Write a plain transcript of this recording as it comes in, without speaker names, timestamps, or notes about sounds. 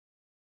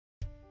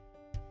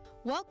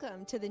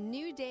Welcome to the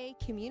New Day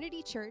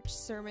Community Church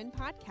Sermon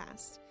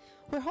Podcast.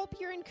 We hope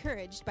you're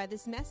encouraged by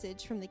this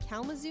message from the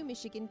Kalamazoo,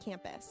 Michigan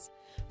campus.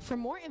 For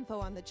more info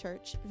on the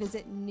church,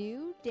 visit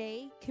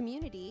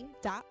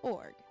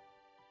newdaycommunity.org.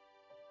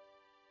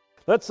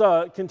 Let's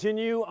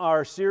continue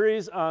our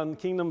series on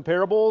Kingdom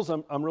Parables.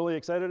 I'm really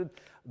excited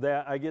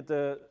that I get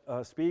to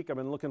speak. I've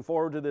been looking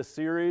forward to this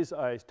series.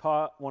 I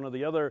taught one of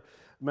the other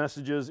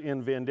messages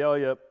in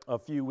Vandalia a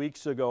few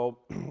weeks ago,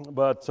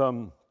 but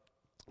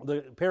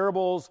the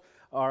parables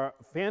are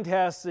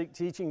fantastic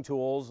teaching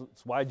tools.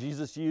 It's why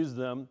Jesus used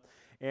them,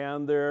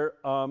 and they're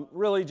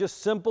really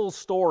just simple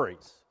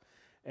stories.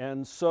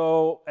 And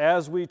so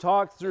as we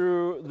talk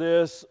through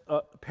this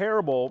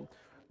parable,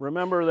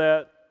 remember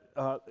that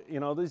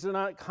these are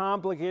not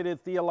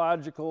complicated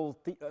theological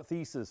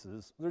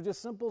theses. They're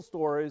just simple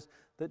stories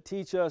that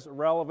teach us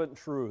relevant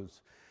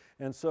truths.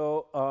 And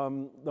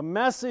so the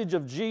message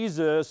of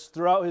Jesus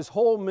throughout his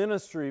whole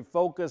ministry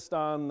focused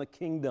on the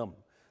kingdom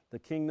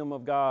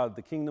of God,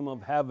 the kingdom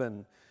of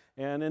heaven.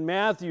 And in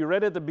Matthew,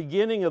 right at the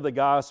beginning of the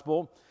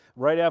gospel,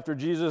 right after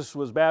Jesus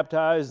was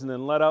baptized and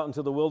then led out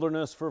into the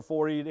wilderness for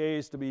 40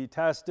 days to be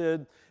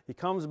tested, he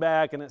comes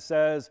back and it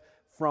says,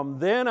 from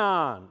then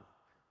on,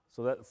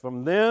 so that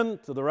from then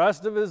to the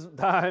rest of his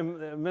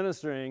time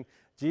ministering,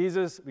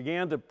 Jesus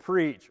began to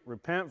preach,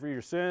 repent for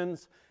your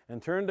sins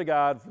and turn to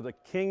God, for the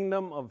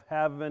kingdom of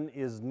heaven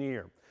is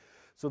near.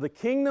 So the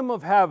kingdom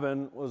of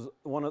heaven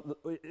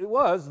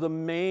was the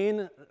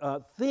main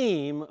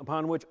theme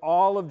upon which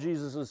all of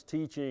Jesus'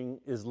 teaching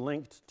is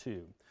linked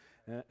to.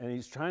 And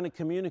he's trying to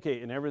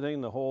communicate in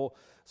everything, the whole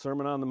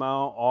Sermon on the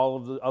Mount, all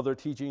of the other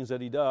teachings that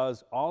he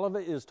does, all of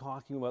it is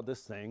talking about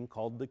this thing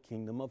called the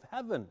kingdom of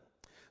heaven.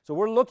 So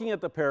we're looking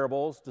at the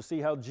parables to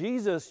see how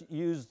Jesus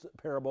used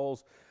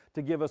parables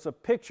to give us a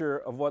picture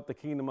of what the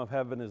kingdom of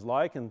heaven is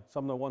like. And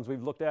some of the ones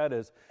we've looked at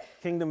is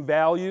kingdom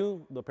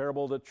value, the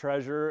parable of the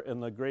treasure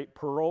and the great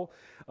pearl.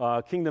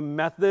 Kingdom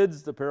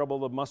methods, the parable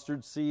of the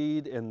mustard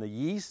seed and the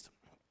yeast.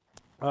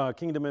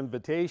 Kingdom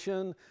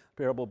invitation,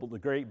 parable of the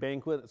great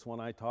banquet. That's one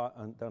I taught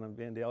down in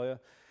Vandalia.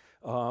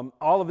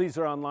 All of these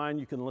are online.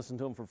 You can listen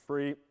to them for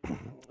free.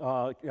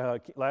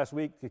 Last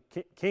week,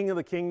 King of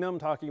the Kingdom,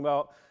 talking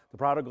about the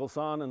prodigal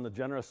son and the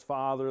generous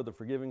father, the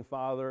forgiving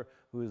father,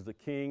 who is the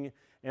king.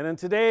 And then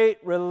today,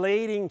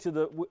 relating to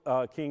the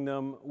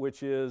kingdom,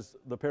 which is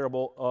the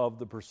parable of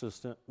the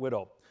persistent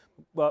widow.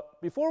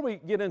 But before we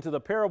get into the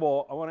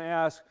parable, I want to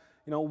ask,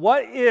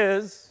 what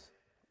is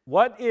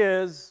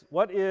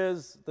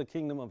the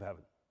kingdom of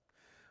heaven?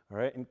 All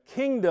right, and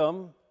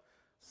kingdom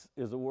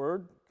is a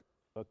word.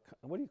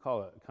 What do you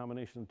call it? A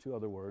combination of two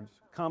other words.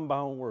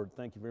 Compound word.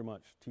 Thank you very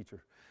much,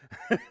 teacher.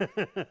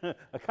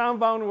 A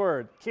compound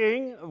word.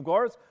 King, of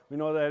course, we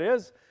know what that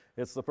is.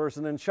 It's the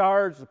person in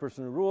charge, the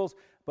person who rules.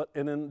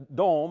 And then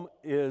dome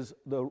is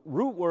the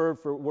root word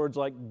for words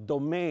like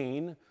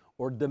domain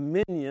or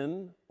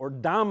dominion or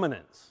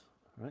dominance.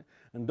 Right?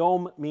 And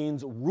dome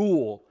means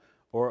rule,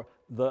 or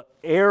the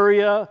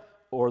area,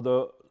 or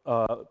the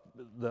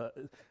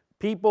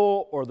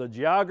people, or the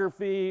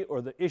geography,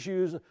 or the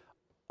issues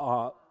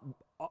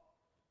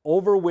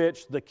over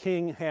which the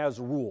king has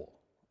rule.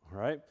 All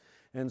right?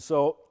 And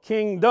so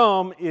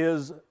kingdom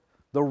is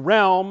the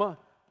realm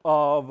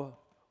of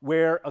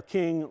where a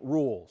king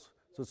rules.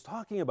 So it's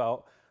talking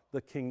about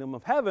the kingdom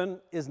of heaven,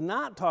 is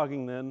not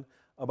talking then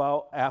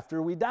about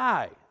after we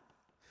die.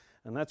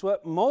 And that's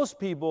what most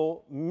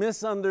people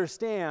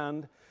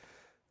misunderstand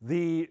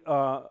the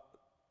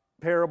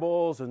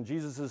parables and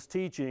Jesus'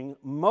 teaching.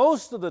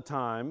 Most of the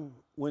time,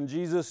 when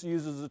Jesus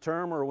uses the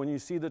term, or when you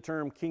see the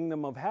term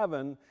kingdom of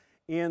heaven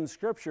in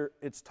Scripture,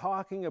 it's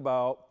talking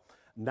about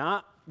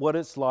not what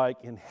it's like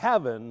in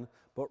heaven,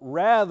 but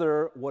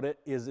rather what it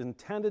is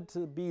intended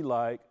to be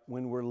like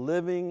when we're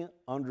living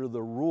under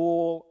the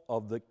rule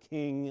of the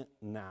king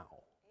now.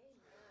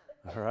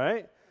 All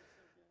right?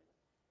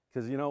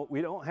 Because,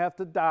 we don't have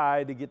to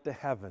die to get to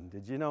heaven.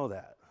 Did you know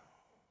that?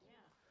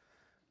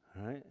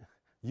 Yeah. All right?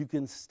 You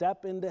can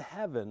step into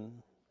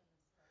heaven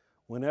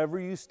whenever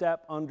you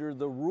step under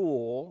the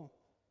rule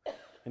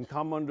and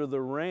come under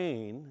the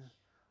reign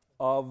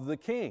of the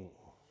king.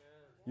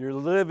 You're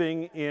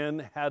living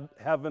in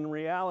heaven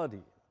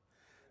reality.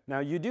 Now,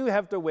 you do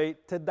have to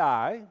wait to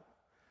die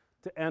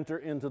to enter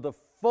into the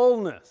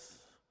fullness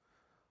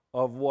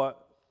of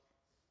what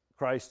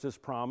Christ has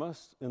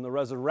promised in the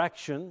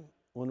resurrection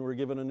when we're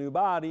given a new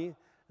body. And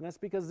that's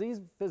because these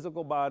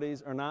physical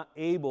bodies are not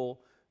able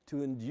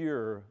to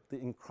endure the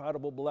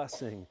incredible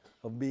blessing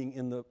of being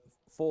in the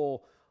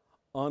full,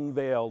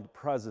 unveiled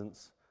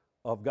presence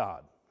of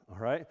God. All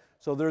right?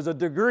 So there's a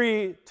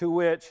degree to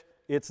which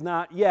it's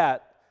not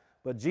yet,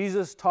 but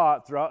Jesus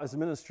taught throughout his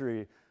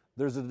ministry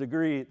there's a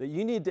degree that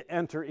you need to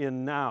enter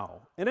in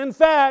now. And in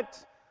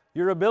fact,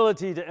 your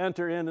ability to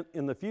enter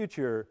in the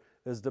future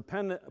is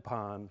dependent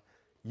upon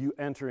you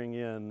entering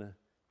in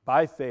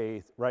by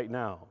faith right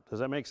now. Does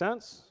that make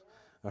sense?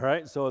 All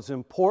right, so it's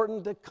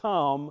important to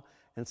come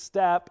and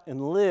step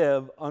and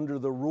live under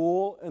the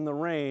rule and the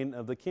reign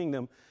of the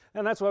kingdom.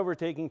 And that's why we're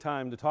taking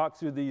time to talk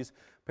through these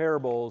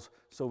parables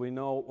so we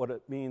know what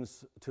it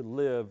means to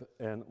live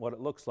and what it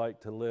looks like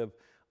to live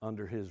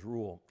under his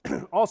rule.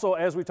 Also,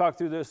 as we talk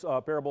through this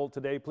parable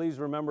today, please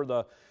remember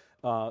the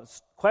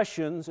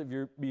questions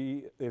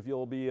if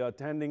you'll be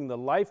attending the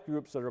life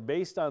groups that are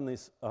based on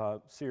this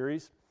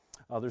series.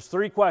 There's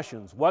 3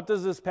 questions. What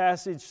does this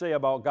passage say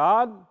about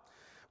God?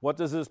 What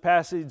does this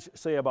passage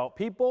say about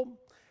people?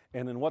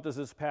 And then what does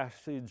this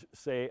passage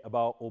say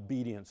about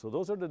obedience? So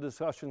those are the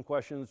discussion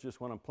questions. Just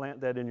want to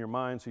plant that in your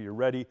mind so you're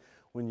ready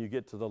when you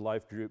get to the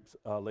life groups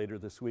later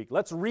this week.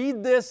 Let's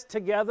read this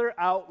together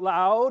out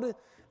loud,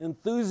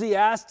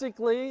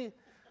 enthusiastically,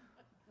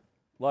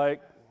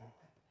 like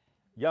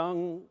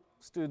young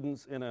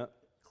students in a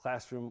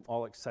classroom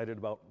all excited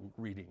about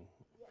reading.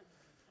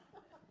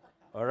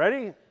 All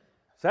ready?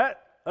 Set?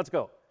 Let's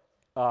go.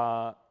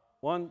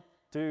 1,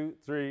 2,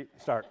 3,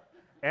 start.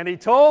 And he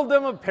told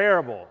them a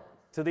parable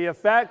to the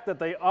effect that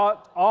they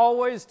ought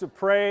always to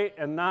pray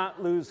and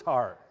not lose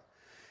heart.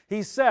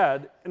 He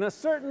said, in a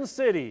certain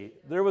city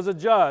there was a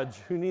judge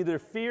who neither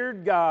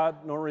feared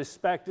God nor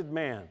respected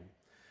man.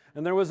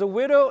 And there was a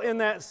widow in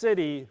that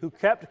city who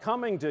kept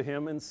coming to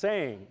him and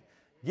saying,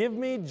 "Give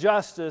me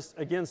justice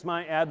against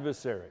my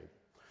adversary."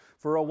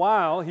 For a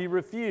while he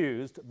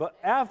refused, but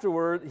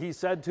afterward he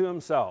said to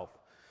himself,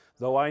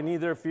 "Though I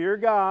neither fear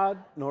God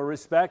nor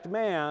respect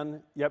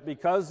man, yet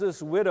because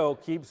this widow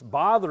keeps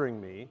bothering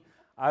me,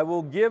 I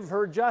will give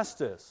her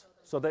justice,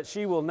 so that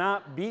she will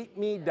not beat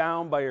me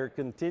down by her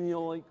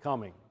continually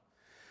coming."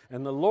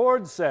 And the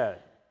Lord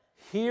said,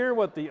 "Hear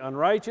what the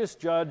unrighteous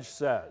judge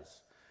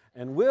says.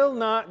 And will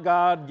not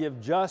God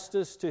give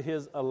justice to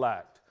his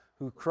elect,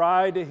 who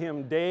cry to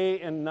him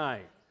day and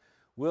night?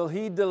 Will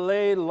he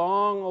delay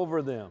long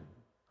over them?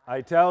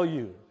 I tell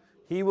you,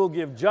 he will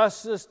give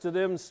justice to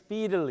them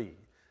speedily.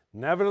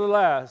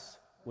 Nevertheless,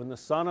 when the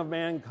Son of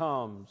Man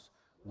comes,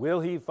 will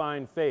he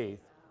find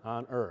faith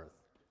on earth?"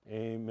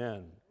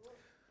 Amen.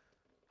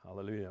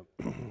 Hallelujah.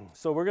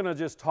 So we're going to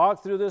just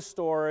talk through this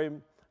story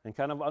and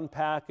kind of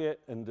unpack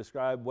it and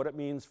describe what it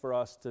means for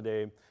us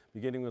today.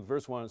 Beginning with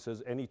verse 1, it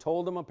says, "And he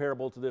told them a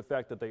parable to the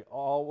effect that they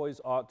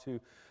always ought to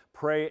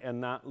pray and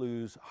not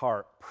lose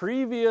heart."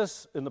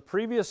 In the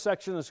previous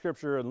section of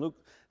Scripture in Luke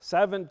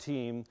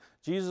 17,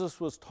 Jesus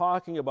was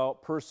talking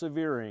about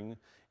persevering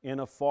in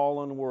a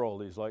fallen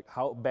world. He's like,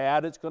 how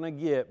bad it's going to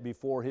get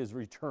before his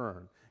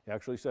return. He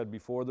actually said,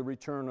 before the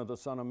return of the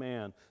Son of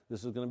Man,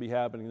 this is going to be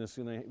happening, this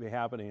is going to be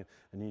happening,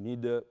 and you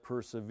need to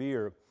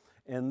persevere.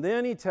 And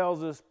then he tells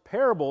this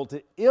parable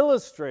to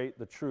illustrate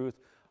the truth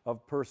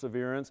of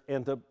perseverance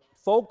and to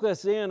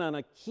focus in on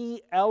a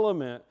key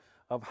element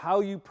of how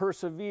you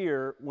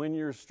persevere when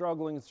you're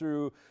struggling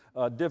through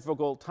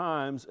difficult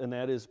times, and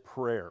that is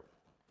prayer.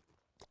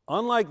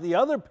 Unlike the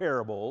other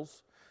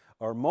parables,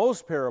 or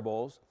most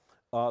parables,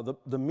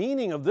 the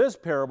meaning of this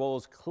parable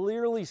is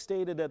clearly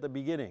stated at the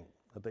beginning,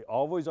 that they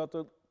always ought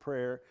to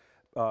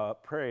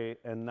pray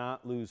and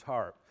not lose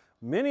heart.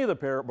 Many of the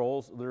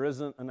parables, there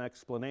isn't an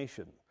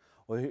explanation.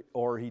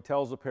 Or he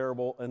tells a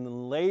parable and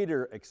then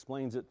later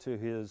explains it to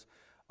his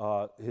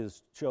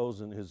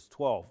chosen, his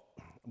 12.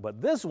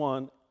 But this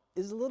one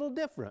is a little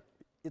different.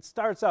 It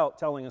starts out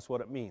telling us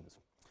what it means.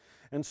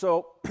 And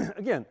so,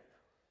 again,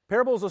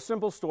 parables are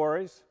simple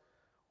stories.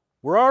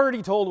 We're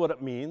already told what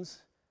it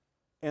means.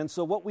 And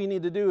so what we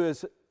need to do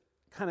is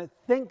kind of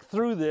think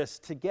through this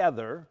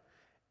together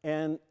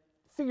and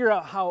figure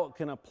out how it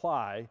can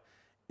apply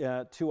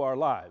to our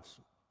lives.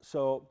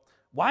 So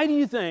why do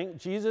you think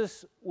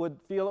Jesus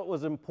would feel it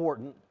was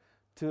important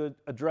to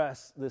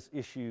address this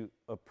issue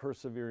of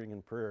persevering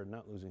in prayer and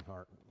not losing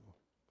heart?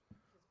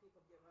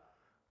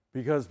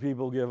 Because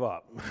people give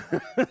up.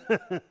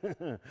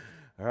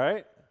 All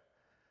right?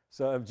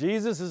 So if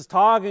Jesus is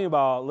talking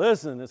about,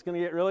 listen, it's going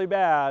to get really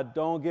bad,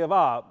 don't give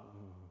up,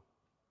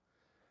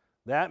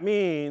 that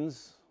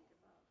means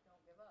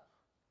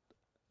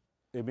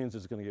it means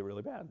it's going to get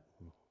really bad.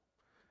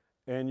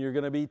 And you're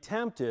going to be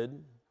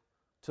tempted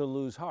to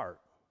lose heart.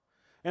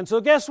 And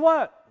so guess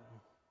what?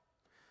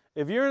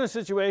 If you're in a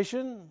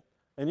situation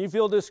and you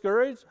feel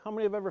discouraged, how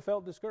many have ever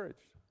felt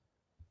discouraged?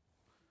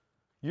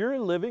 You're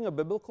living a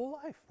biblical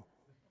life.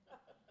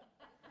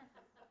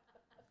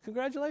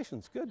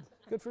 Congratulations. Good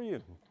for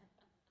you.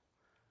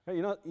 Hey,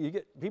 you know,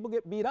 people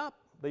get beat up.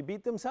 They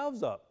beat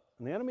themselves up.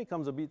 And the enemy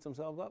comes and beat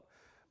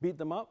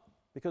them up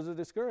because they're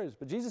discouraged.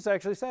 But Jesus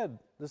actually said,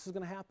 this is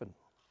going to happen.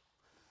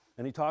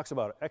 And he talks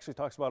about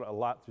it a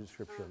lot through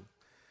Scripture.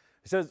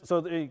 He says,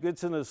 so he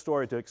gets into the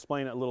story to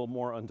explain it a little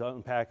more and to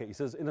unpack it. He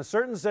says, in a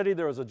certain city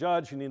there was a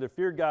judge who neither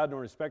feared God nor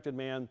respected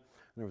man. And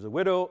there was a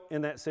widow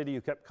in that city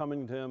who kept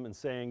coming to him and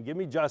saying, "Give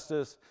me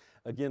justice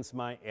against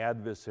my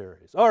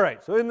adversaries." All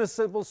right, so in this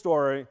simple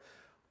story,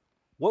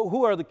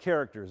 who are the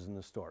characters in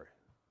this story?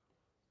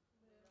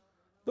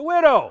 The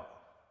widow.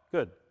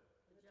 Good.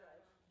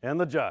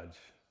 And the judge.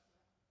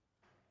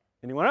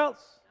 Anyone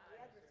else?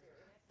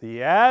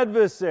 The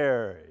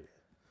adversary.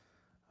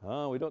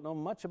 Oh, we don't know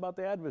much about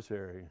the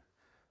adversary.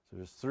 So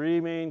there's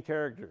 3 main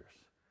characters: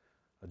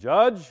 a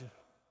judge,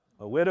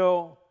 a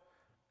widow,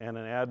 and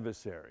an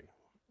adversary.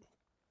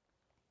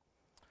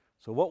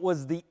 So what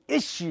was the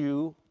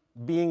issue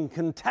being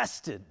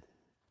contested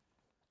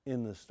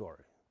in this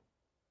story?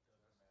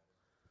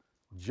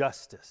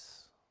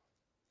 Justice.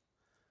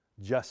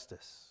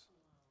 Justice.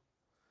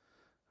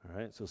 All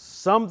right, so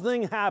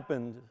something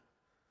happened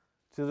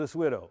to this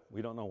widow.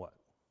 We don't know what.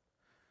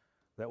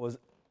 That was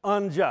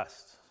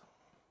unjust.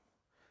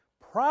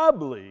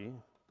 Probably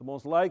the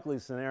most likely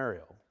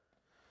scenario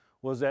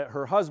was that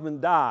her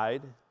husband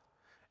died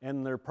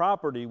and their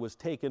property was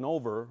taken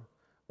over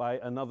by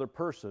another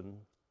person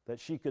that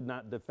she could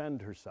not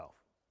defend herself.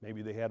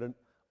 Maybe they had an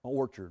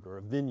orchard or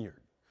a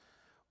vineyard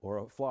or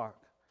a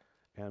flock,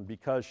 and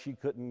because she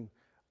couldn't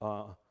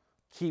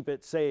keep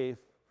it safe,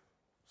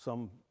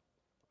 some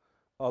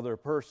other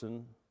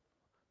person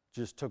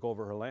just took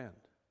over her land.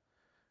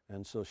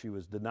 And so she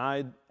was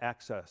denied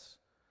access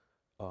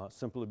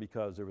simply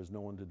because there was no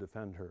one to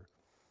defend her.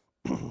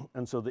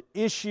 And so the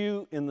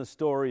issue in the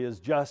story is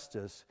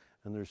justice,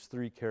 and there's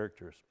three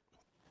characters.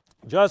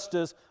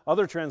 Justice,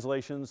 other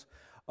translations,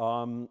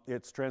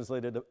 it's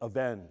translated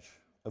avenge.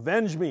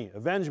 Avenge me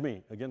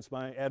against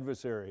my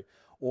adversary,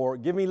 or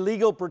give me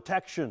legal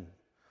protection,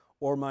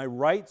 or my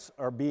rights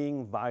are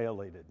being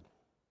violated.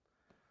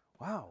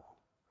 Wow.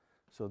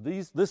 So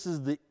this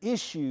is the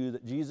issue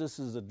that Jesus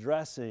is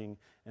addressing,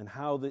 and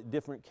how the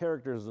different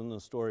characters in the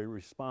story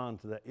respond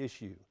to that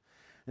issue.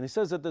 And he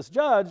says that this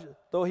judge,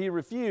 though he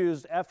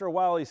refused, after a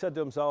while he said to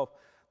himself,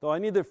 though I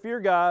neither fear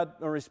God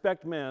nor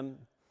respect men,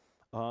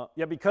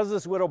 yet because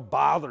this widow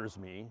bothers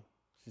me,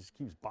 she just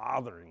keeps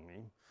bothering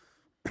me,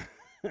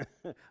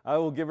 I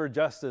will give her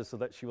justice so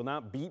that she will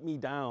not beat me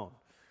down.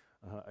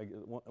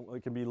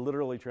 It can be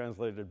literally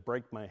translated,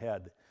 break my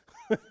head,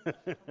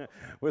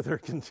 with her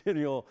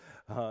continual,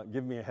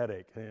 give me a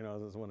headache,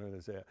 that's one way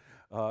to say it,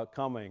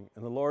 coming.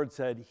 And the Lord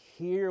said,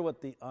 hear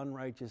what the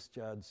unrighteous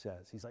judge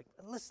says. He's like,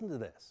 listen to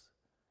this.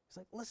 He's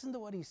like, listen to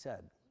what he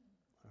said.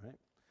 All right.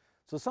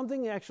 So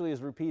something actually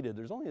is repeated.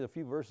 There's only a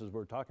few verses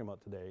we're talking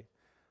about today,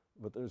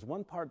 but there's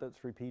one part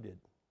that's repeated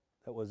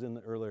that was in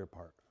the earlier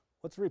part.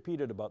 What's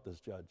repeated about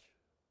this judge?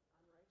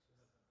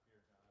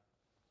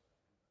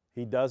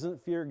 He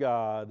doesn't fear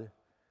God.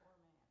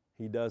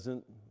 He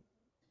doesn't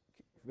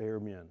fear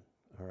men.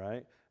 All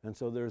right? And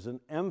so there's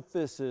an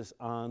emphasis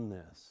on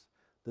this.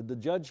 Did the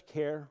judge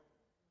care?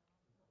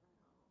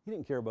 He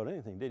didn't care about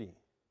anything, did he?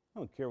 I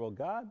don't care about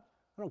God.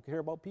 I don't care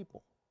about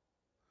people.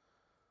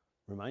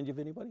 Remind you of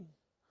anybody?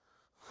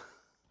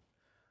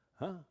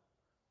 Huh?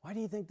 Why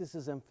do you think this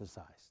is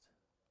emphasized?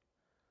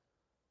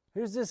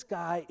 Here's this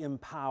guy in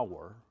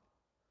power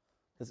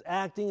that's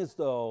acting as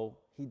though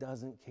he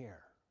doesn't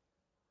care.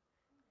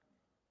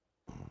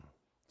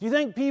 Do you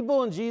think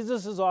people in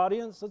Jesus'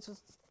 audience, let's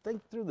just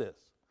think through this.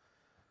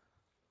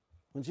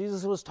 When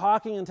Jesus was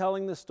talking and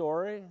telling this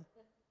story,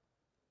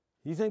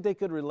 you think they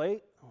could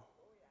relate?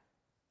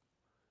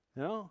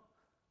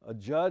 A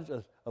judge,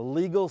 a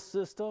legal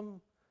system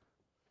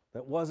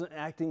that wasn't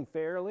acting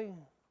fairly,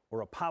 or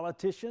a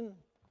politician,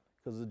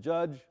 because a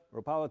judge or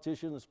a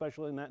politician,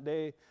 especially in that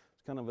day,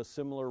 is kind of a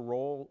similar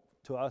role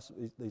to us.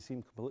 They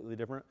seem completely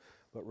different,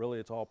 but really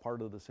it's all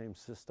part of the same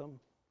system.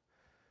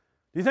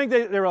 Do you think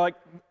they were like,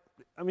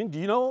 do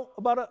you know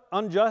about an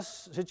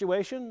unjust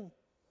situation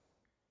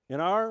in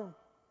our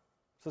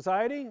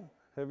society?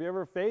 Have you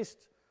ever faced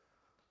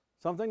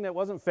something that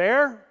wasn't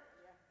fair?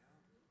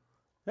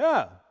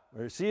 Yeah.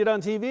 Or you see it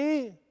on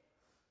TV?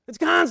 It's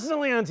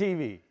constantly on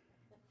TV,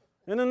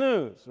 in the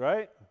news,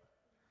 right?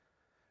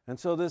 And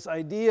so this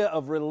idea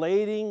of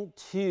relating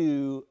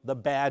to the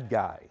bad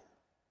guy.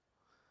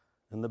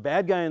 And the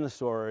bad guy in the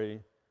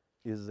story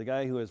is the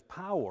guy who has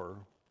power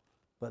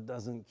but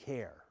doesn't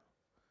care.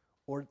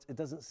 Or it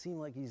doesn't seem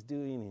like he's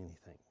doing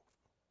anything.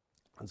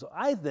 And so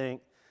I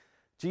think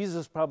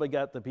Jesus probably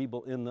got the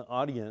people in the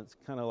audience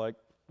kind of like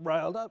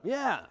riled up.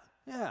 Yeah,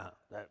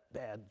 that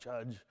bad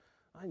judge.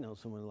 I know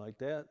someone like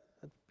that.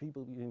 That's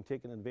people being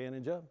taken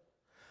advantage of.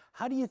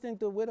 How do you think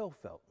the widow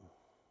felt?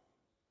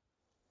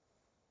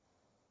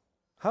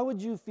 How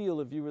would you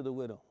feel if you were the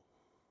widow?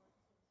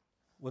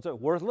 What's that,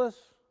 worthless?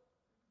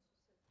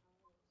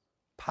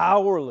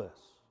 Powerless.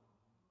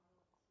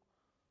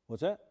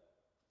 What's that?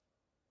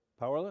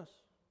 Powerless?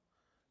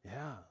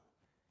 Yeah.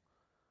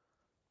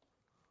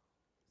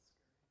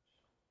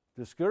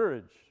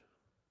 Discouraged.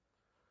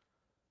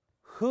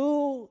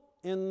 Who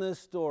in this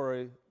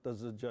story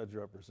does the judge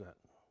represent?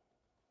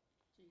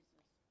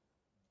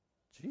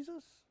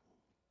 Jesus?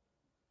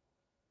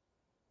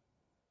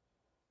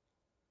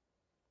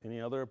 Any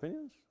other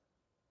opinions?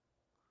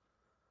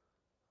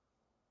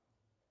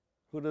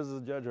 Who does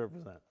the judge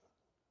represent?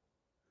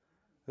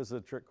 This is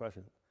a trick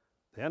question.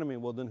 The enemy,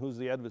 well then who's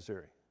the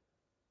adversary?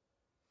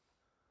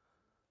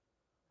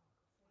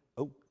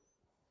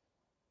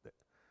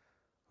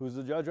 Who's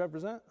the judge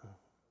represent?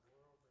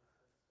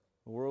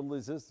 The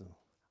worldly system.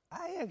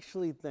 I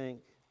actually think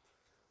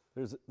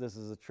this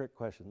is a trick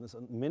question.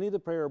 Many of the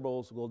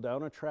parables go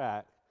down a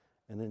track,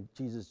 and then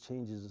Jesus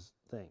changes his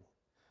thing.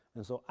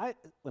 And so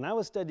when I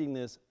was studying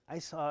this, I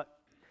saw it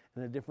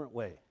in a different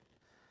way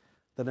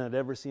than I'd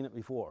ever seen it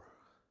before.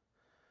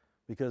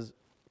 Because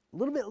A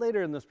little bit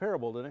later in this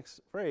parable, the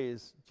next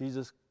phrase,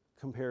 Jesus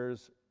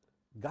compares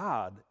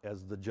God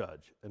as the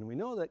judge. And we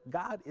know that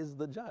God is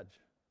the judge.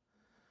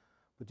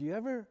 But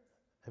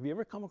have you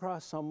ever come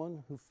across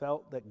someone who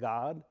felt that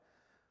God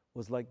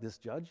was like this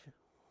judge?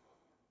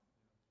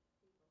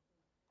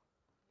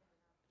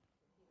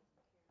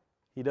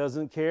 He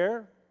doesn't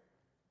care.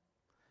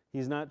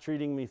 He's not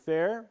treating me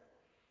fair.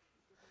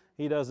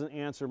 He doesn't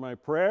answer my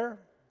prayer.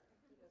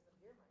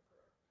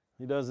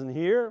 He doesn't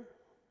hear.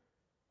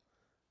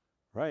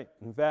 Right.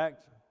 In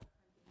fact,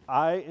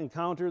 I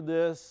encountered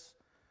this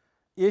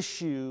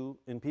issue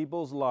in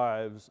people's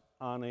lives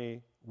on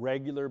a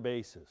regular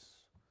basis.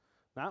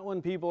 Not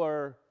when people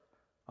are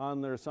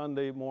on their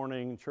Sunday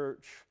morning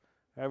church,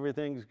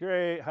 everything's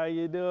great, how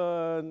you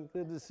doing?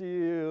 Good to see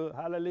you.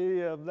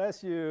 Hallelujah,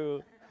 bless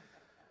you.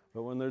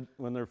 But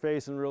when they're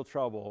facing real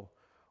trouble,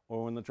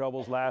 or when the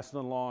trouble's lasting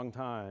a long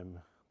time,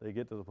 they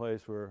get to the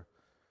place where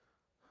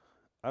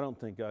I don't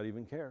think God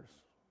even cares.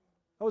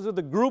 I was with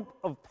a group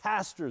of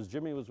pastors.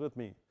 Jimmy was with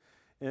me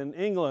in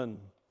England,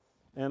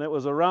 and it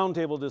was a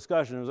roundtable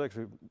discussion.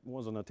 It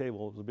wasn't a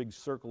table, it was a big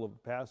circle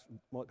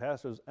of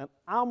pastors, and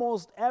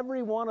almost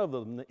every one of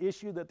them, the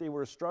issue that they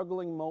were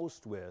struggling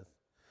most with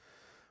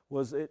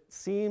was it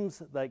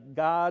seems like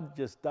God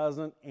just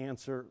doesn't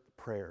answer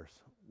prayers.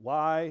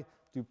 Why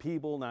do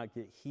people not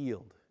get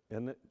healed?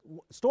 And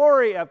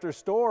story after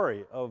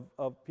story of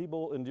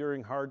people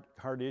enduring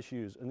hard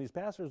issues, and these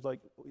pastors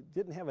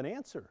didn't have an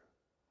answer.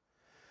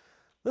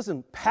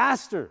 Listen,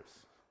 pastors,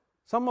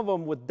 some of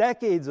them with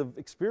decades of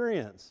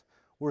experience,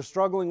 were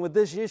struggling with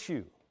this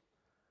issue.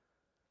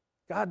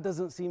 God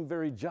doesn't seem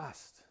very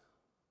just.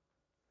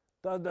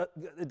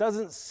 It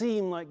doesn't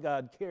seem like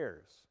God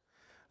cares.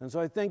 And so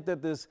I think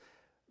that this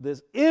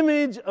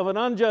image of an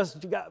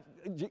unjust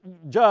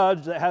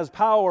judge that has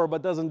power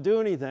but doesn't do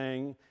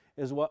anything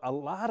is what a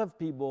lot of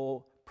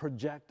people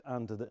project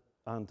onto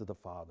the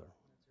Father.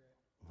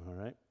 All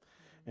right?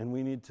 And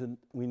we need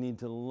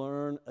to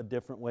learn a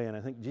different way. And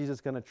I think Jesus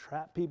kind of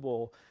trap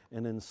people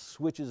and then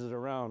switches it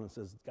around and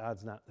says,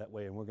 God's not that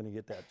way, and we're going to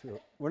get that too.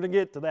 We're going to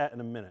get to that in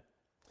a minute.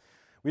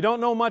 We don't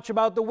know much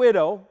about the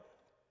widow,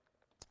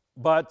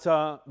 but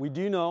we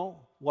do know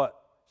what?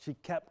 She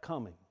kept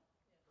coming.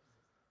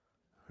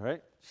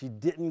 Right? She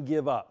didn't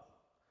give up.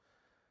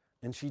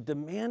 And she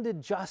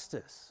demanded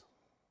justice.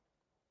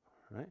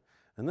 Right?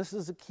 And this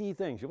is a key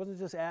thing. She wasn't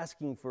just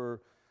asking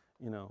for,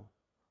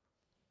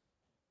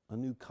 a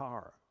new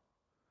car.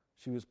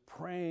 She was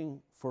praying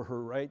for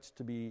her rights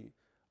to be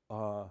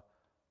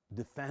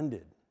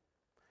defended.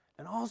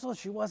 And also,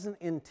 she wasn't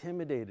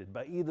intimidated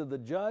by either the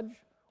judge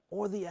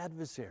or the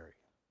adversary.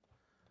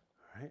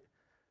 Right?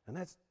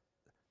 And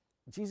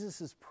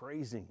Jesus is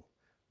praising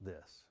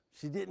this.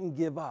 She didn't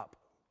give up.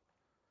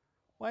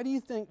 Why do you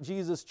think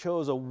Jesus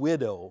chose a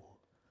widow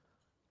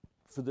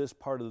for this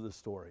part of the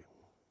story?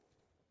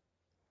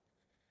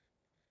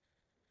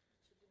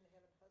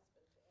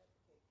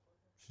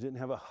 She didn't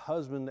have a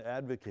husband to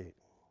advocate.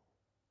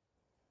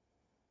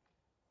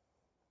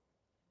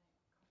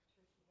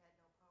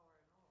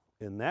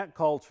 In that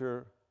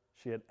culture,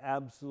 she had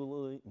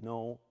absolutely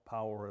no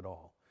power at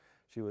all.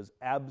 She was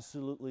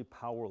absolutely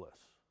powerless.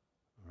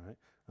 All right?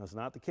 That's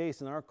not the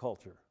case in our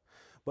culture.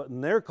 But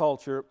in their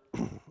culture,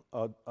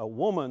 a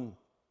woman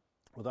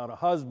without a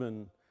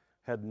husband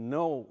had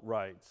no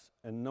rights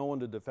and no one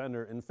to defend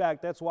her. In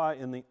fact, that's why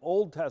in the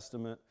Old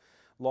Testament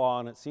law,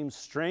 and it seems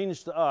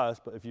strange to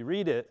us, but if you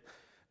read it,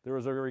 there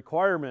was a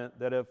requirement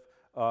that if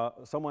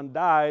someone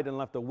died and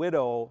left a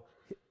widow,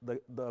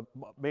 the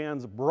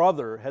man's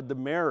brother had to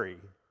marry.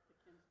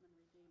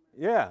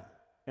 Yeah.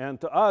 And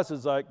to us,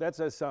 it's like, that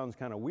sounds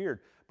kind of weird.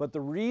 But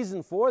the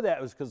reason for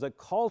that was because the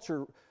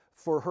culture,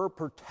 for her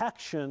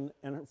protection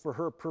and for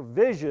her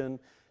provision,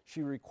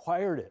 she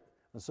required it.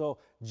 And so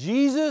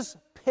Jesus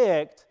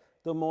picked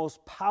the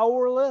most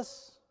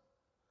powerless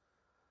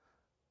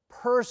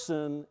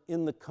person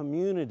in the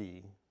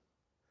community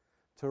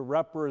to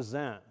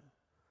represent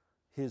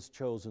his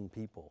chosen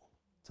people.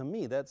 To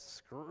me, that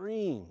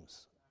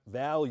screams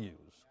values.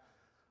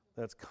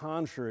 That's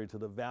contrary to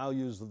the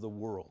values of the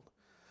world.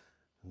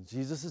 And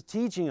Jesus is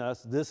teaching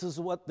us this is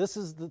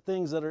the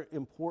things that are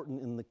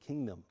important in the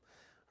kingdom,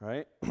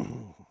 right?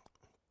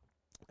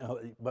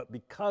 But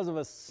because of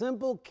a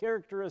simple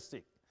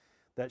characteristic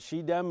that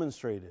she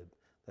demonstrated,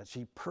 that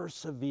she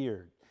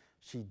persevered,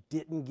 she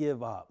didn't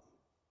give up,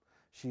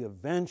 she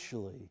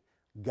eventually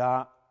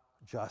got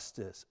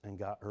justice and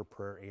got her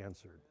prayer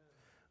answered.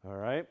 All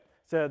right? It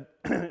said,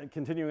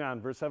 continuing on,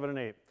 verse 7 and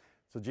 8.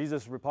 So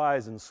Jesus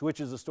replies and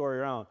switches the story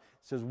around.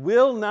 It says,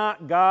 will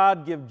not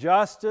God give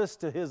justice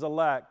to his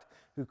elect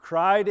who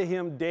cry to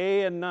him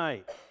day and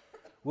night?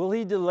 Will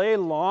he delay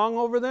long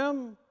over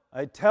them?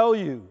 I tell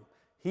you,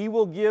 he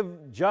will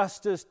give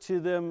justice to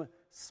them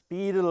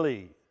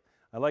speedily.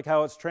 I like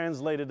how it's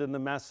translated in the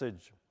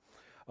Message,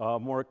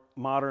 more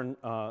modern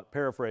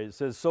paraphrase. It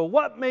says, so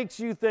what makes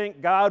you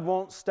think God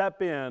won't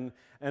step in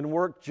and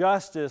work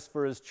justice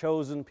for his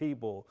chosen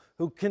people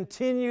who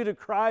continue to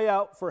cry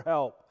out for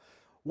help?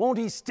 Won't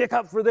he stick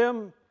up for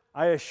them?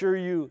 I assure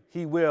you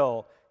he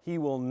will. he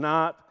will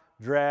not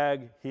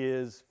drag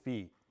his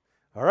feet.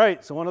 All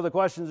right, so one of the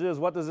questions is,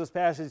 what does this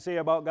passage say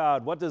about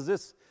God? What does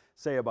this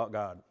say about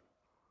God?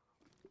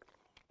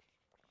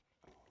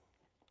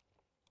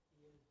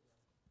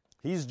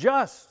 He's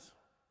just.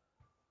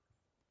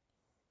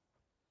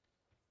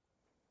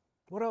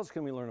 What else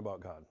can we learn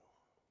about God?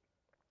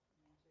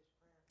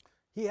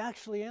 He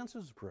actually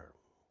answers prayer.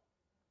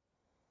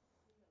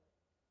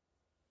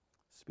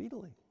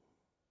 Speedily.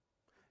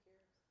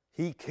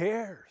 He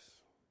cares.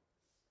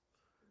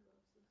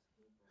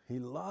 He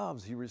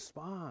loves. He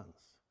responds.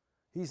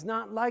 He's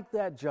not like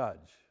that judge.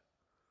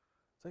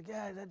 It's like,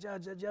 yeah, that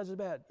judge is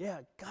bad. Yeah,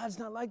 God's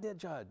not like that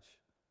judge.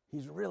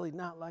 He's really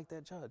not like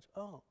that judge.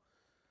 Oh.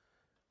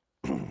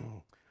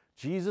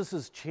 Jesus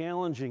is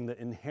challenging the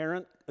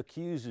inherent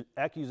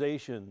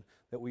accusation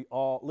that we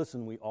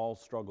all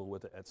struggle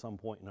with it at some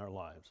point in our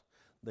lives.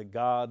 That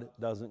God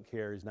doesn't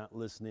care, He's not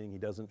listening, He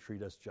doesn't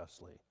treat us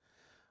justly.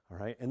 All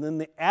right? And then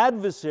the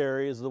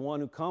adversary is the one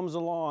who comes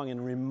along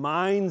and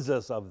reminds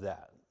us of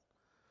that.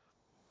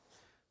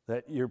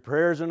 That your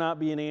prayers are not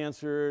being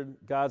answered,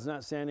 God's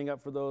not standing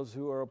up for those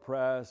who are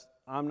oppressed,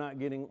 I'm not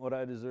getting what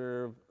I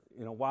deserve,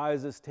 why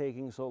is this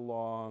taking so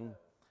long?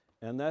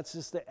 And that's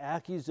just the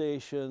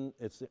accusation.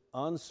 It's the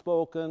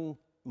unspoken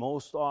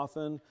most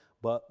often,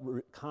 but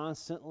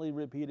constantly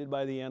repeated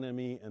by the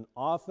enemy. And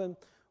often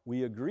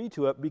we agree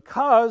to it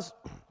because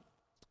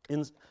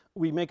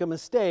we make a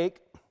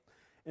mistake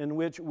in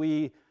which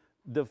we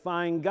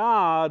define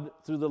God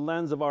through the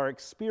lens of our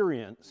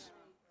experience.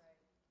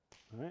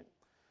 Right?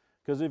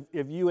 Because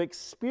if you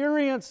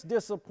experience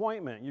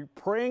disappointment, you're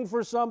praying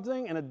for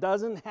something and it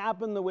doesn't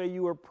happen the way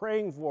you were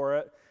praying for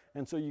it,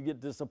 and so you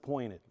get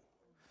disappointed.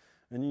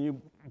 And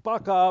you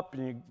buck up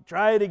and you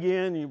try it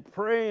again, you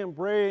pray,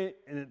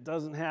 and it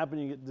doesn't happen,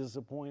 you get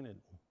disappointed.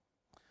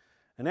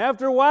 And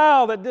after a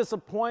while, that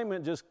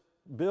disappointment just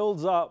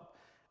builds up,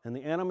 and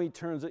the enemy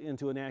turns it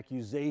into an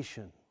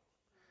accusation.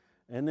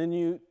 And then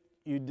you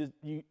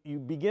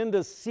begin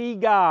to see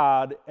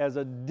God as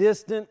a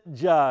distant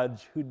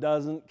judge who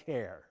doesn't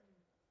care.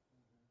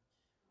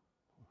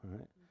 All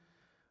right?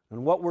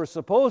 And what we're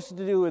supposed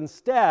to do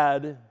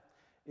instead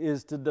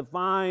is to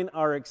define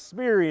our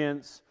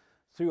experience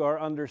through our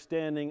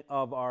understanding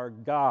of our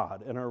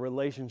God and our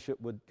relationship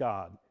with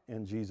God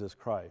and Jesus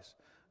Christ.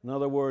 In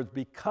other words,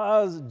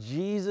 because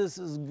Jesus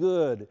is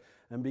good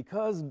and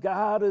because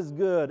God is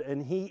good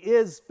and He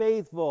is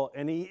faithful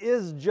and He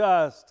is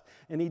just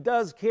and He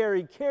does care,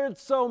 He cared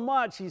so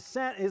much He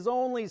sent His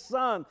only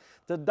Son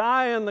to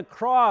die on the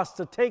cross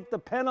to take the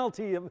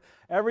penalty of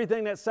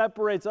everything that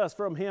separates us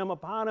from Him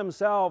upon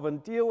Himself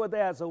and deal with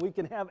that so we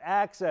can have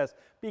access.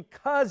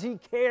 Because He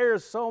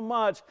cares so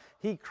much,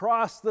 He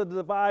crossed the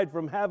divide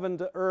from heaven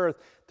to earth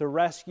to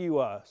rescue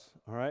us.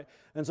 All right?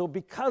 And so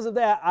because of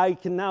that, I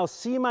can now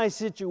see my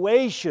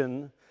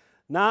situation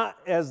not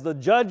as the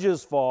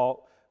judge's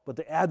fault, but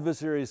the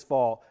adversary's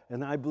fault.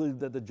 And I believe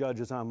that the judge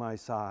is on my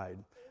side.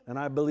 And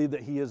I believe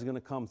that He is going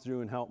to come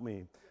through and help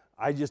me.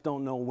 I just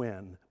don't know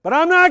when. But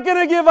I'm not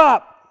going to give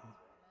up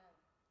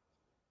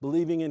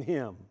believing in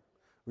Him,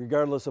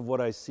 regardless of what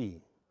I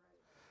see.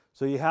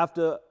 So you have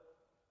to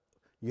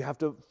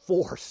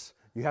force,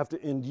 you have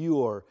to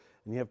endure,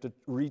 and you have to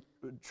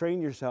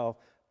train yourself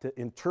to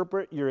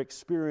interpret your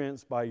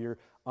experience by your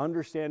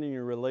understanding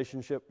your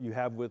relationship you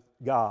have with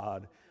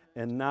God,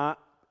 and not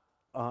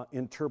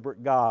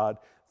interpret God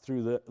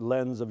through the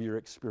lens of your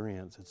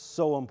experience. It's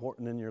so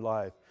important in your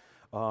life.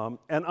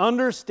 And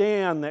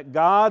understand that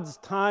God's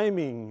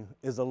timing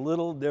is a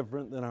little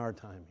different than our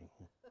timing.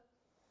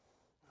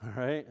 All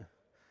right?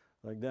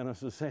 Like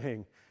Dennis was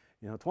saying,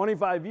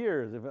 25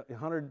 years, if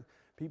 100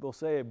 people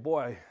say,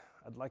 boy,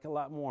 I'd like a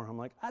lot more. I'm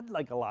like, I'd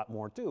like a lot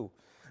more too.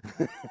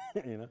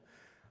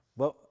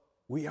 But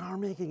we are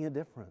making a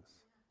difference.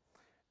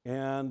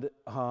 And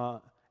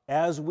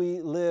as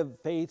we live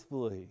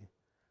faithfully,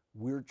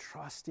 we're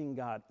trusting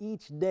God.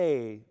 Each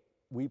day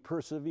we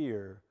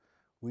persevere,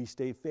 we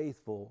stay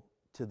faithful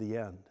to the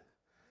end.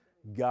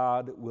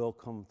 God will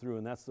come through,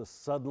 and that's the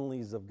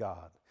suddenlies of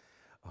God.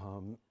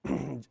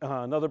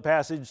 Another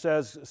passage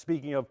says,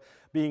 speaking of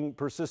being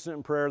persistent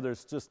in prayer,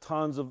 there's just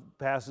tons of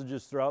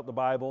passages throughout the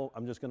Bible.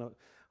 I'm just going to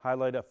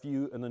highlight a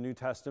few in the New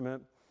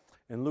Testament.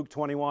 In Luke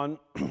 21,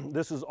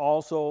 this is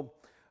also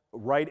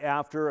right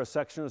after a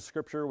section of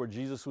Scripture where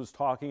Jesus was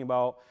talking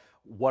about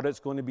what it's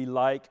going to be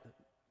like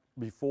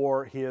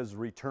before His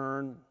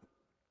return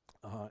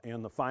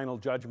and the final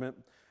judgment.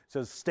 It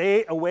says,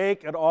 "Stay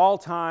awake at all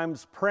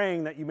times,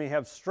 praying that you may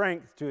have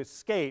strength to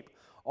escape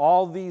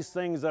all these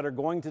things that are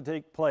going to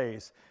take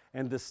place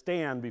and to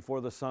stand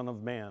before the Son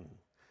of Man."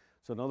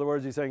 So in other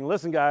words, He's saying,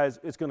 listen guys,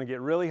 it's going to get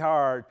really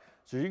hard,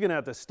 so you're going to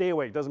have to stay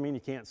awake. Doesn't mean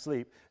you can't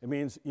sleep. It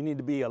means you need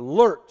to be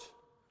alert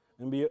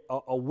and be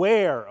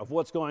aware of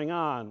what's going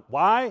on.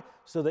 Why?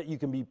 So that you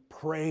can be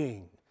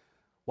praying.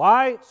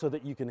 Why? So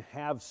that you can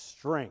have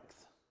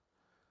strength.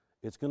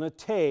 It's going to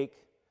take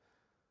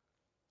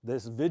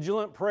this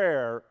vigilant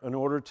prayer in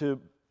order to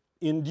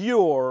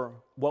endure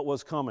what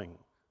was coming.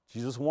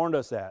 Jesus warned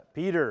us that.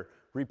 Peter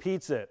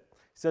repeats it.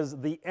 He says,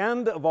 the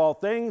end of all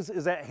things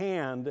is at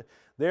hand.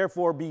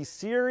 Therefore, be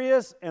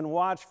serious and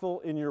watchful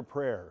in your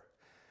prayer.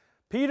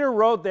 Peter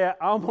wrote that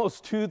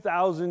almost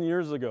 2,000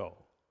 years ago.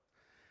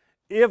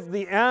 If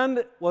the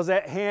end was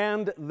at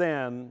hand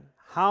then,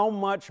 how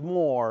much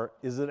more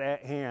is it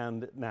at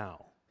hand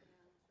now?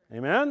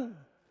 Amen?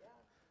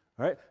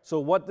 All right, so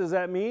what does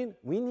that mean?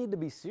 We need to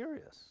be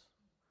serious.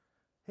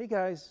 Hey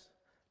guys,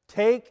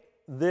 take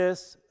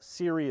this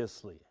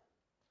seriously.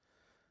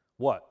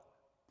 What?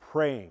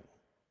 Praying.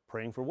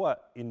 Praying for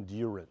what?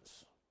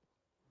 Endurance.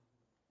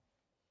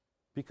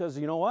 Because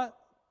you know what?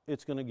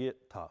 It's going to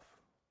get tough.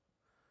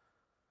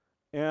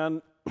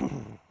 And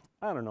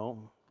I don't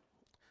know.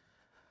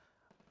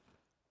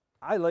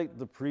 I like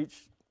to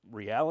preach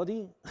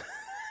reality.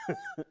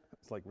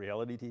 It's like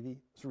reality TV.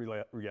 It's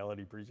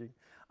reality preaching.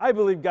 I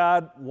believe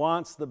God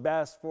wants the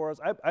best for us.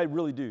 I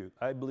really do.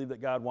 I believe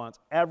that God wants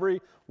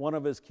every one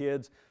of his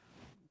kids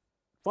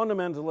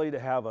fundamentally to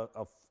have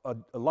a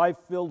life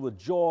filled with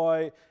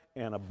joy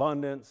and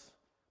abundance.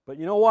 But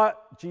you know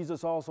what?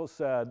 Jesus also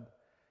said,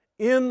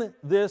 in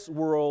this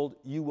world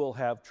you will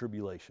have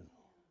tribulation.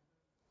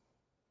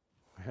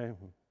 Okay?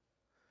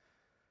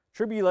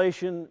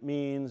 Tribulation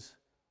means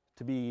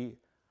to be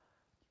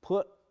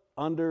put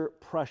under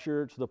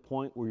pressure to the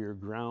point where you're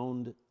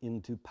ground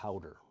into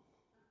powder.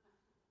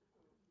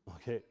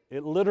 Okay,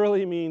 it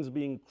literally means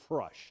being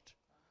crushed.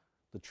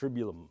 The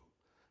tribulum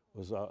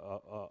was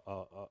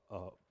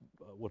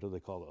what do they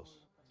call those?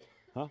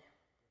 Huh?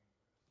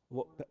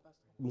 What,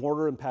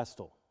 mortar and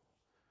pestle.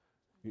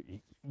 You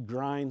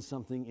grind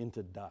something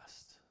into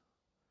dust.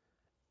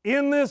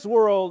 In this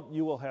world,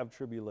 you will have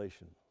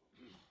tribulation.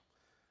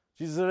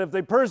 Jesus said, if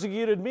they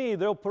persecuted me,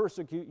 they'll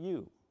persecute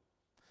you.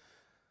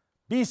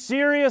 Be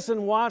serious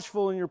and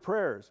watchful in your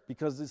prayers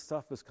because this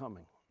stuff is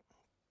coming.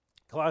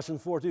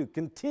 Colossians 4:2,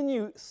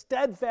 continue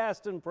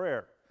steadfast in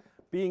prayer,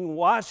 being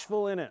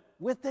watchful in it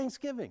with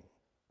thanksgiving.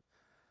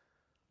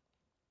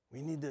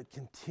 We need to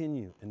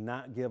continue and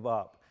not give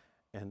up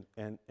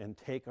and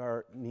take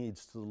our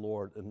needs to the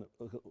Lord. And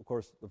of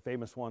course, the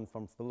famous one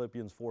from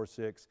Philippians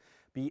 4:6,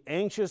 be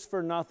anxious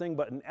for nothing,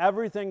 but in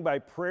everything by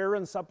prayer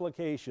and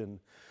supplication,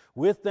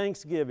 with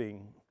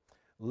thanksgiving,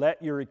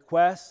 let your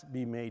requests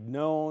be made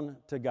known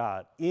to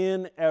God.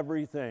 In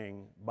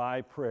everything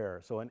by prayer.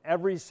 So in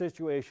every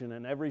situation,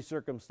 in every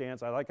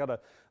circumstance, I like how the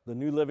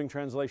New Living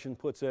Translation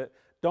puts it,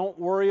 don't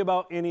worry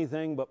about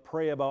anything, but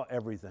pray about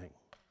everything.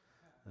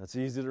 That's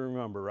easy to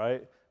remember,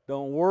 right?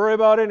 Don't worry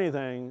about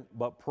anything,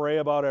 but pray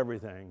about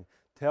everything.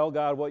 Tell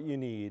God what you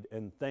need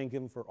and thank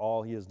him for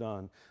all he has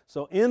done.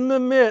 So in the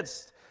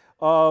midst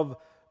of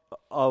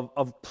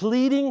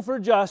pleading for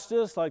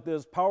justice, like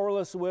this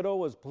powerless widow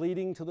was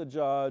pleading to the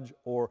judge,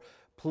 or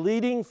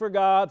pleading for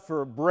God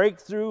for a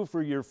breakthrough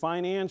for your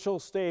financial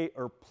state,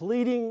 or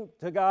pleading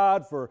to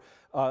God for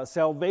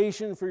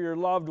salvation for your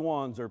loved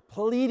ones, or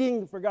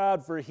pleading for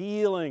God for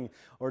healing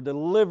or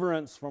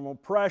deliverance from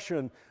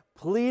oppression,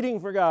 pleading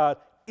for God.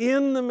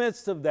 In the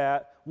midst of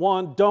that,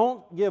 one,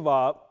 don't give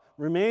up,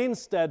 remain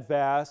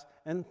steadfast,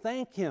 and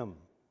thank him.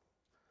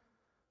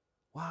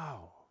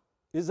 Wow.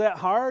 Is that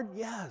hard?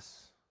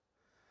 Yes.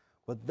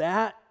 But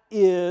that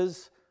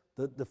is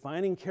the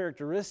defining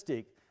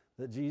characteristic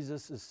that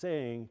Jesus is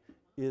saying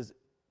is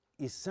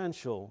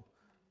essential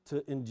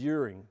to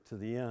enduring to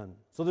the end.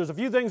 So there's a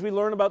few things we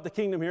learn about the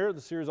kingdom here.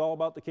 The series is all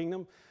about the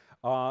kingdom.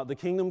 The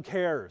kingdom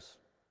cares.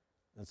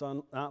 It's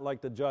not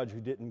like the judge who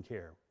didn't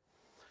care.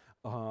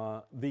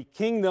 The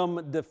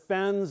kingdom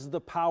defends the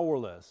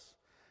powerless.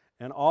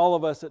 And all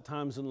of us at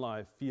times in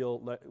life feel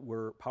that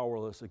we're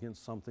powerless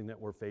against something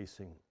that we're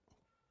facing.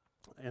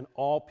 And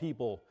all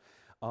people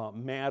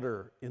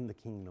matter in the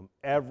kingdom.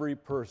 Every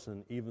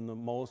person, even the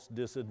most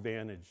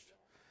disadvantaged.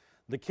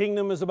 The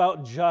kingdom is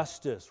about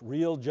justice,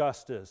 real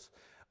justice.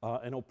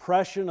 And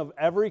oppression of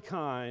every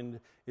kind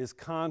is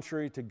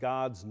contrary to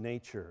God's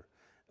nature.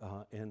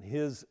 And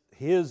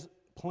his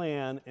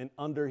plan, and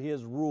under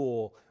his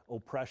rule,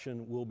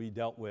 oppression will be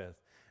dealt with.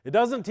 It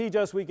doesn't teach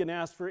us we can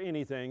ask for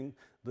anything.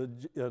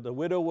 The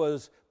widow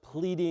was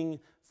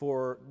pleading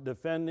for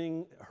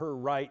defending her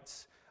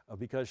rights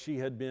because she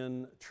had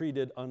been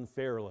treated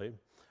unfairly.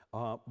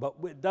 But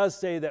it does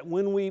say that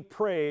when we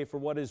pray for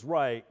what is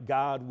right,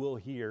 God will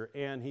hear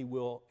and he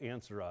will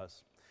answer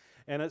us.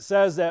 And it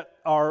says that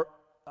our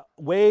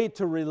way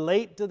to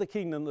relate to the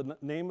kingdom, the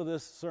name of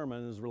this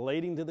sermon is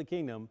relating to the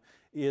kingdom,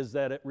 is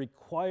that it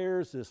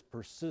requires this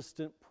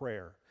persistent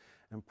prayer.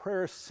 And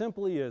prayer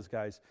simply is,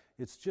 guys,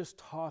 it's just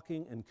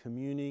talking and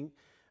communing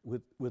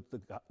with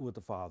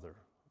the Father.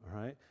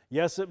 All right?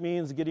 Yes, it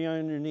means getting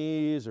on your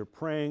knees or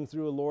praying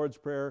through a Lord's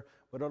Prayer,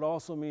 but it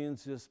also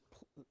means just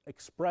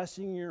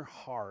expressing your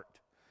heart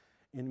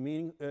in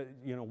meaning,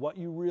 what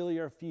you really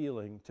are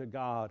feeling to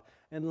God,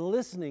 and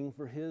listening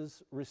for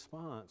his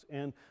response,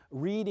 and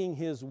reading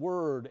his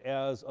word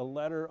as a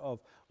letter of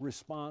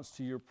response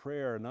to your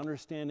prayer, and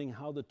understanding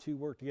how the two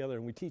work together.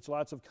 And we teach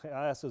lots of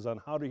classes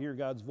on how to hear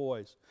God's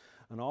voice.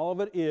 And all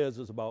of it is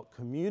about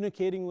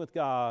communicating with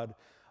God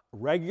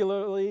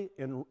regularly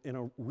in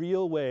a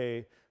real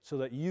way so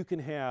that you can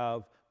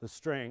have the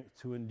strength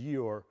to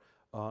endure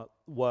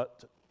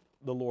what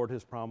the Lord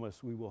has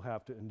promised we will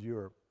have to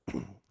endure.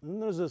 And then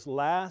there's this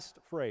last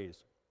phrase.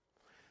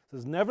 It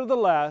says,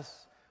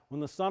 nevertheless, when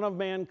the Son of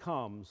Man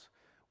comes,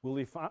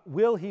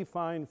 will he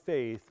find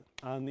faith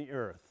on the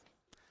earth?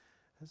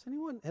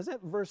 Has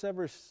that verse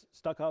ever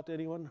stuck out to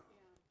anyone?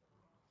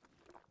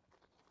 Yeah.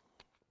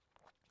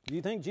 Do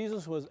you think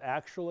Jesus was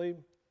actually,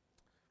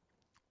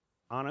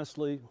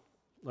 honestly,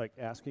 like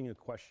asking a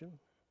question?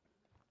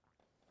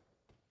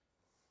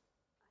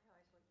 I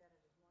always looked at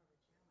it as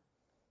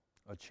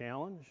more of a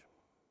challenge. A challenge?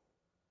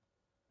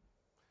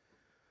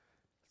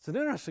 It's an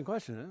interesting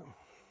question, isn't it?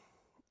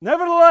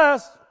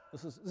 Nevertheless,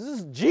 this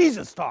is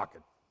Jesus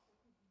talking.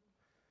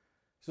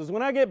 He says,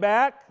 when I get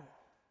back,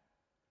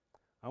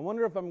 I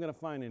wonder if I'm going to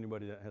find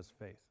anybody that has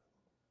faith.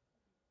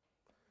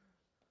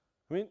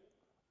 I mean,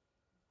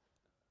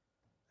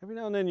 every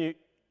now and then you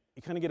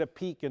kind of get a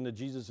peek into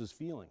Jesus'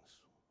 feelings.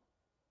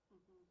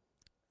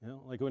 You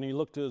know, like when he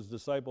looked to his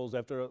disciples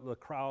after the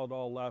crowd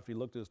all left, he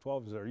looked at his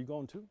 12 and said, are you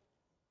going too?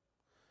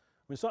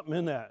 I mean, something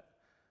in that.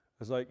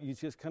 It's like you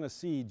just kind of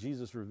see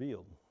Jesus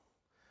revealed.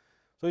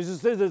 So he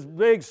just did this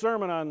big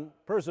sermon on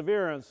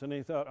perseverance, and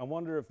he thought, I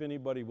wonder if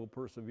anybody will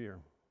persevere.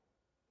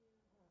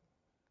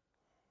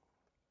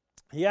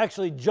 He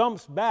actually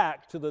jumps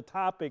back to the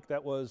topic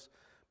that was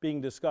being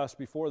discussed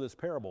before this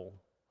parable,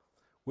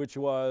 which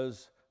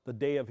was the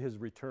day of his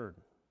return,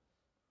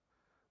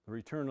 the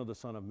return of the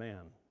Son of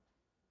Man.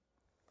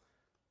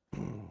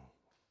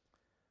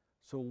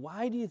 So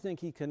why do you think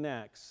he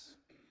connects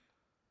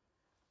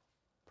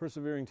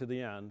persevering to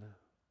the end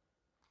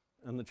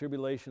and the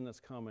tribulation that's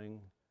coming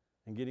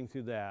and getting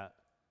through that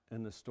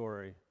and the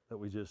story that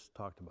we just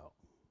talked about?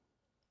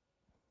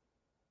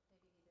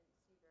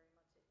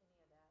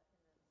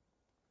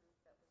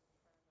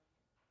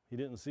 He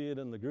didn't see it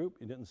in the group.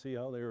 He didn't see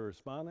how they were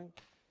responding.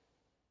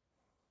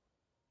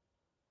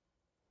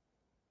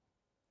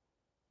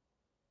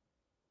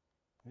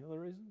 Any other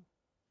reason?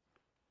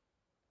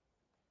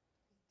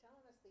 He's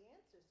telling us the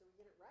answer so we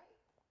get it right.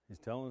 He's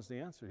telling us the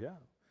answer, yeah.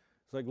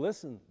 It's like,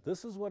 listen,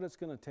 this is what it's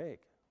going to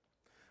take.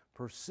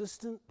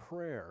 Persistent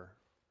prayer,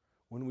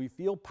 when we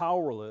feel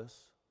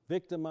powerless,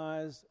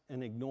 victimized,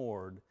 and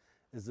ignored,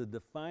 is a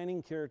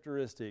defining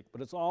characteristic, but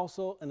it's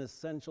also an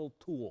essential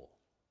tool.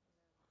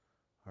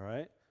 All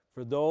right?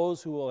 For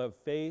those who will have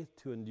faith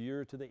to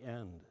endure to the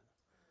end.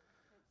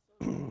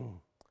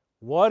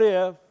 What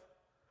if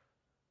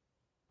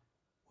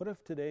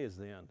today is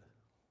the end?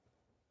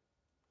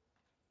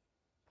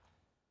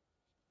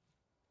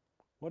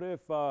 What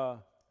if at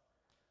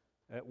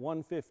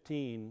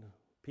 1:15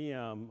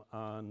 p.m.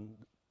 on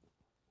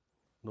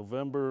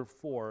November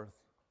 4th,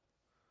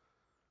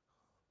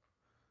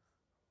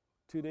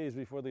 2 days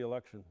before the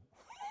election?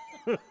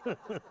 Please,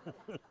 God.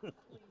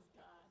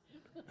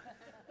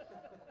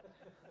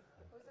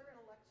 Was there an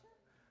election?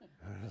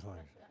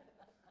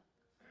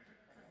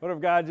 What if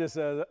God just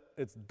says,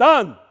 it's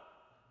done?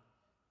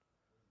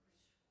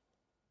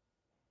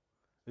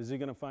 Is he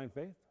going to find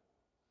faith?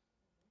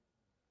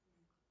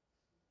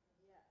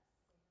 Yes.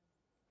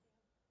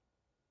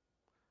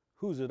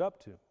 Who's it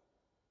up to?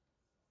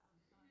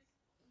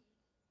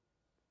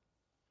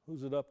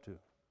 Who's it up to?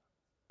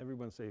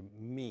 Everyone say,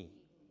 me.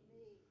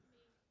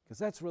 Because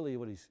that's really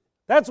what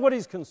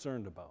he's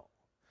concerned about.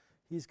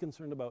 He's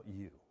concerned about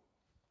you.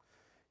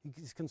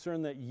 He's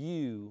concerned that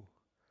you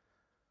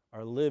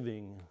are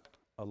living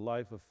a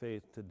life of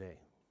faith today.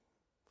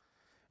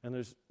 And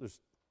there's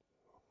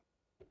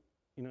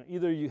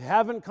either you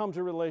haven't come to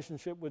a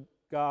relationship with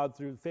God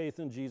through faith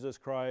in Jesus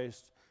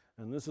Christ,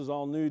 and this is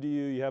all new to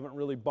you, you haven't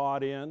really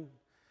bought in.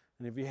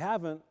 And if you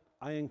haven't,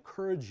 I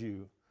encourage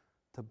you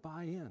to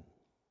buy in,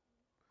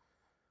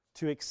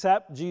 to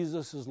accept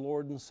Jesus as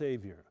Lord and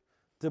Savior,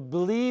 to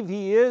believe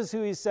He is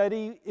who He said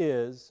He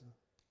is,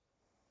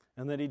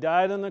 and that He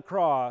died on the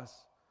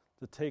cross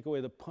to take away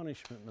the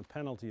punishment and the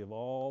penalty of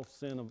all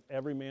sin of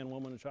every man,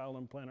 woman, and child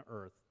on planet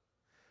Earth,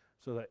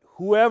 so that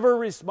whoever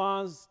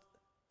responds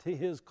to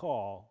His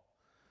call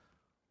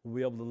will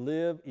be able to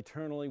live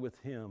eternally with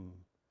Him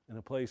in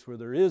a place where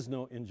there is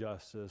no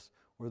injustice,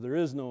 where there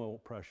is no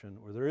oppression,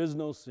 where there is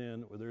no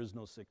sin, where there is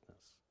no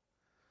sickness.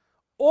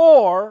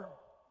 Or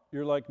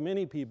you're like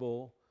many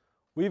people,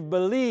 we've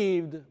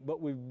believed,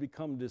 but we've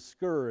become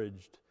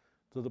discouraged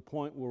to the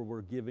point where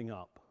we're giving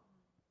up.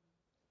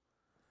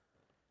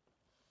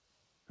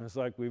 And it's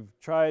like we've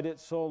tried it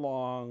so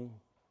long,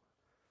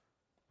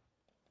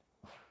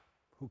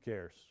 who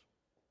cares?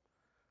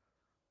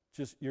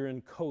 Just you're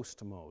in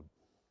coast mode.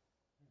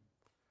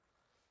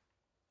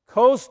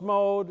 Coast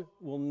mode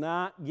will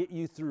not get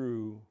you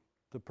through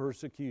the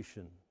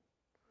persecution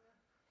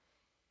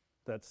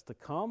that's to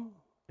come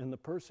and the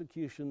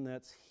persecution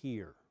that's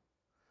here.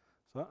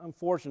 So I'm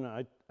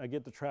fortunate. I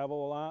get to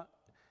travel a lot,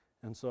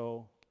 and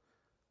so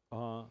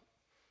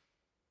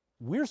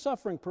we're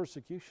suffering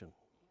persecution.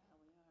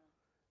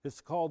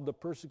 It's called the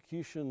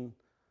persecution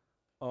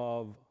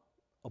of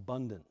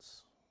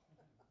abundance.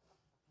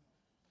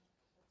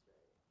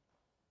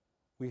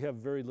 We have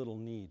very little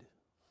need.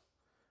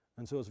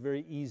 And so it's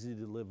very easy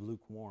to live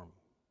lukewarm.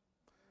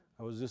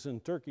 I was just in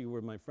Turkey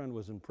where my friend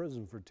was in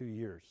prison for 2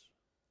 years.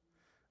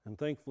 And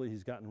thankfully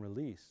he's gotten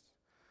released.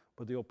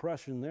 But the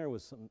oppression there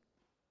was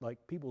like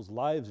people's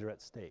lives are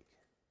at stake.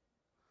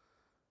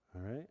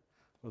 All right?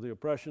 Well, the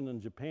oppression in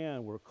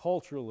Japan where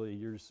culturally,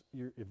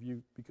 if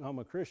you become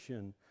a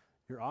Christian,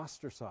 you're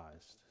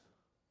ostracized.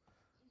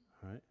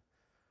 All right?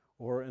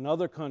 Or in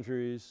other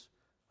countries,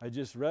 I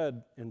just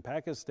read in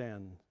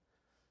Pakistan,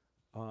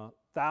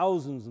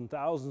 thousands and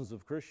thousands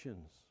of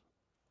Christians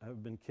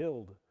have been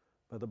killed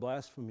by the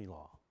blasphemy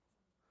law.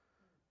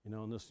 You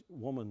know, and this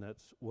woman that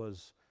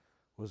was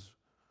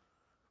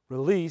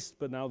released,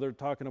 but now they're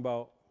talking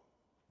about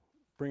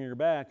bringing her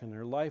back, and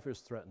her life is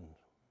threatened.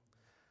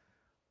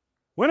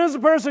 When is the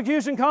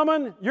persecution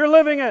coming? You're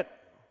living it.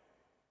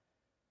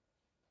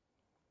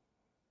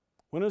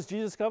 When is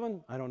Jesus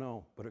coming? I don't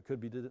know, but it could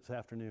be this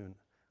afternoon.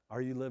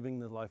 Are you living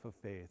the life of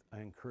faith? I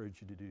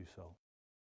encourage you to do so.